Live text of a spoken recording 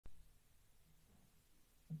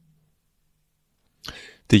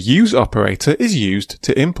The use operator is used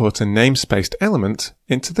to import a namespaced element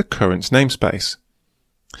into the current namespace.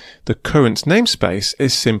 The current namespace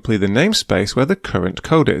is simply the namespace where the current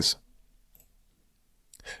code is.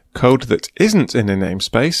 Code that isn't in a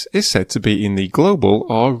namespace is said to be in the global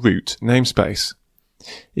or root namespace.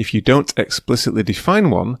 If you don't explicitly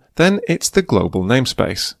define one, then it's the global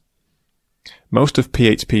namespace. Most of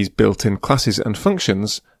PHP's built-in classes and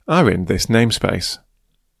functions are in this namespace.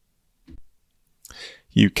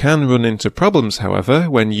 You can run into problems, however,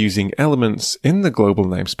 when using elements in the global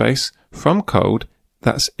namespace from code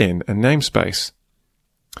that's in a namespace.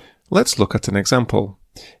 Let's look at an example.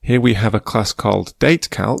 Here we have a class called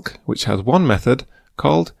dateCalc, which has one method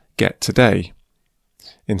called getToday.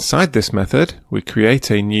 Inside this method, we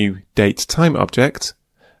create a new dateTime object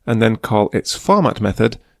and then call its format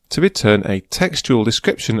method to return a textual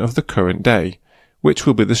description of the current day, which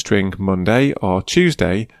will be the string Monday or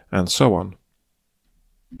Tuesday, and so on.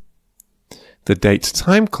 The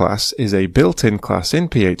dateTime class is a built-in class in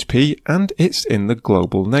PHP and it's in the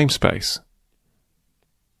global namespace.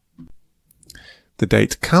 The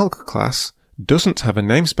dateCalc class doesn't have a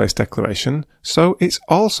namespace declaration, so it's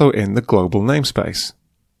also in the global namespace.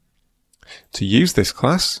 To use this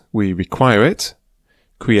class, we require it,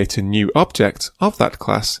 create a new object of that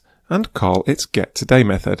class, and call its getToday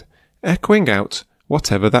method, echoing out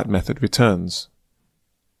whatever that method returns.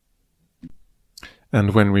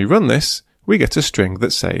 And when we run this, we get a string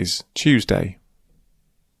that says Tuesday.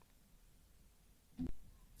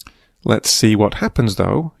 Let's see what happens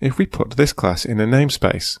though if we put this class in a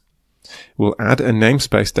namespace. We'll add a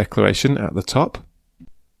namespace declaration at the top,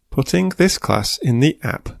 putting this class in the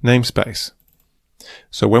app namespace.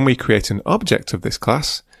 So when we create an object of this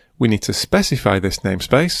class, we need to specify this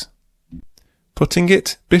namespace, putting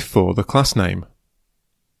it before the class name.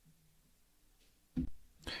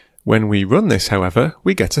 When we run this, however,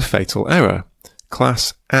 we get a fatal error.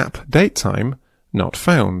 Class app_datetime not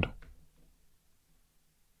found.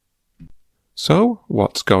 So,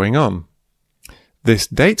 what's going on? This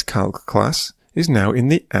dateCalc class is now in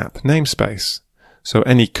the app namespace, so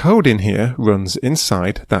any code in here runs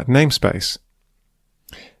inside that namespace.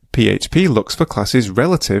 PHP looks for classes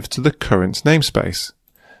relative to the current namespace,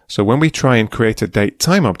 so when we try and create a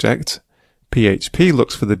datetime object, PHP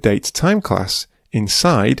looks for the datetime class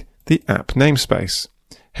inside the app namespace,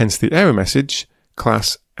 hence the error message,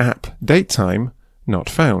 class app_datetime not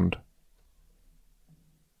found.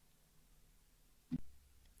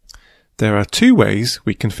 There are two ways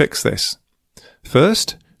we can fix this.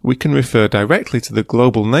 First, we can refer directly to the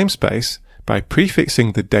global namespace by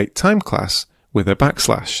prefixing the datetime class with a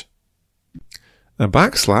backslash. A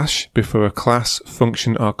backslash before a class,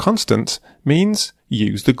 function or constant means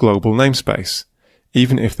use the global namespace,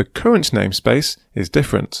 even if the current namespace is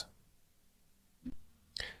different.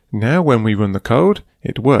 Now when we run the code,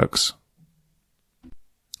 it works.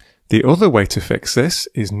 The other way to fix this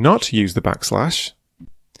is not use the backslash.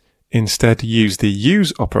 Instead, use the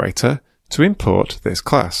use operator to import this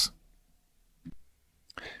class.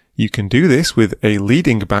 You can do this with a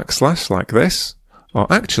leading backslash like this,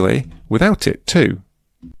 or actually without it too.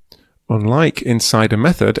 Unlike inside a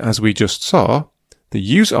method as we just saw, the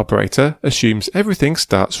use operator assumes everything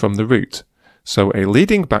starts from the root, so a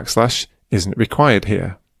leading backslash isn't required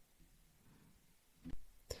here.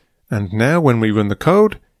 And now when we run the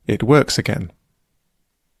code, it works again.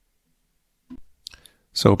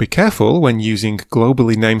 So be careful when using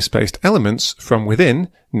globally namespaced elements from within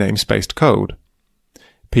namespaced code.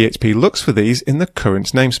 PHP looks for these in the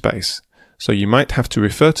current namespace, so you might have to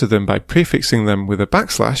refer to them by prefixing them with a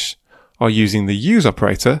backslash or using the use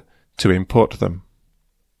operator to import them.